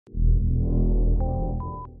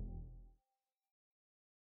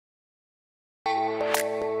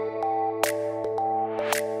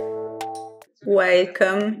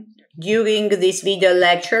Welcome. During this video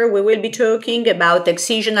lecture, we will be talking about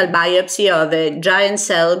excisional biopsy of a giant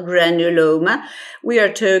cell granuloma. We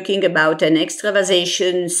are talking about an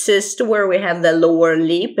extravasation cyst where we have the lower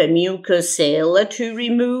lip, a mucosale. To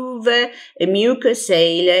remove a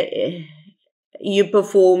mucosale, you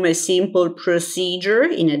perform a simple procedure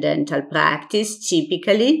in a dental practice,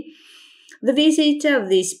 typically. The visit of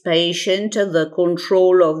this patient, the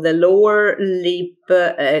control of the lower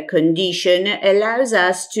lip condition, allows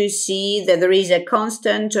us to see that there is a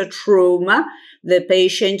constant trauma. The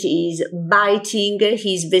patient is biting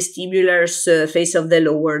his vestibular surface of the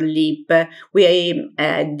lower lip. We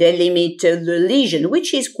delimit the lesion,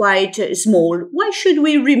 which is quite small. Why should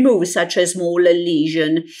we remove such a small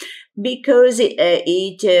lesion? Because it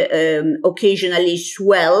occasionally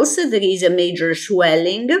swells. There is a major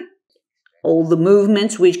swelling. All the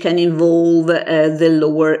movements which can involve the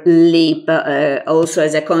lower lip, also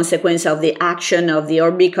as a consequence of the action of the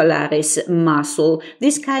orbicularis muscle.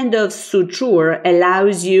 This kind of suture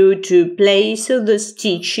allows you to place the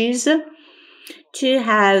stitches to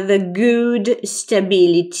have a good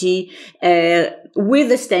stability,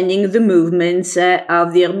 withstanding the movements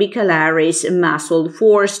of the orbicularis muscle.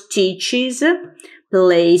 4 stitches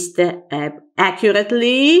placed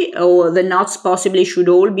accurately, or the knots possibly should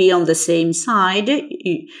all be on the same side.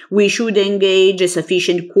 We should engage a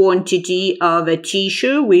sufficient quantity of a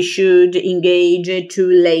tissue. We should engage 2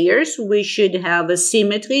 layers. We should have a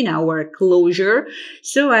symmetry in our closure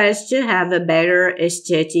so as to have a better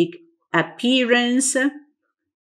aesthetic appearance.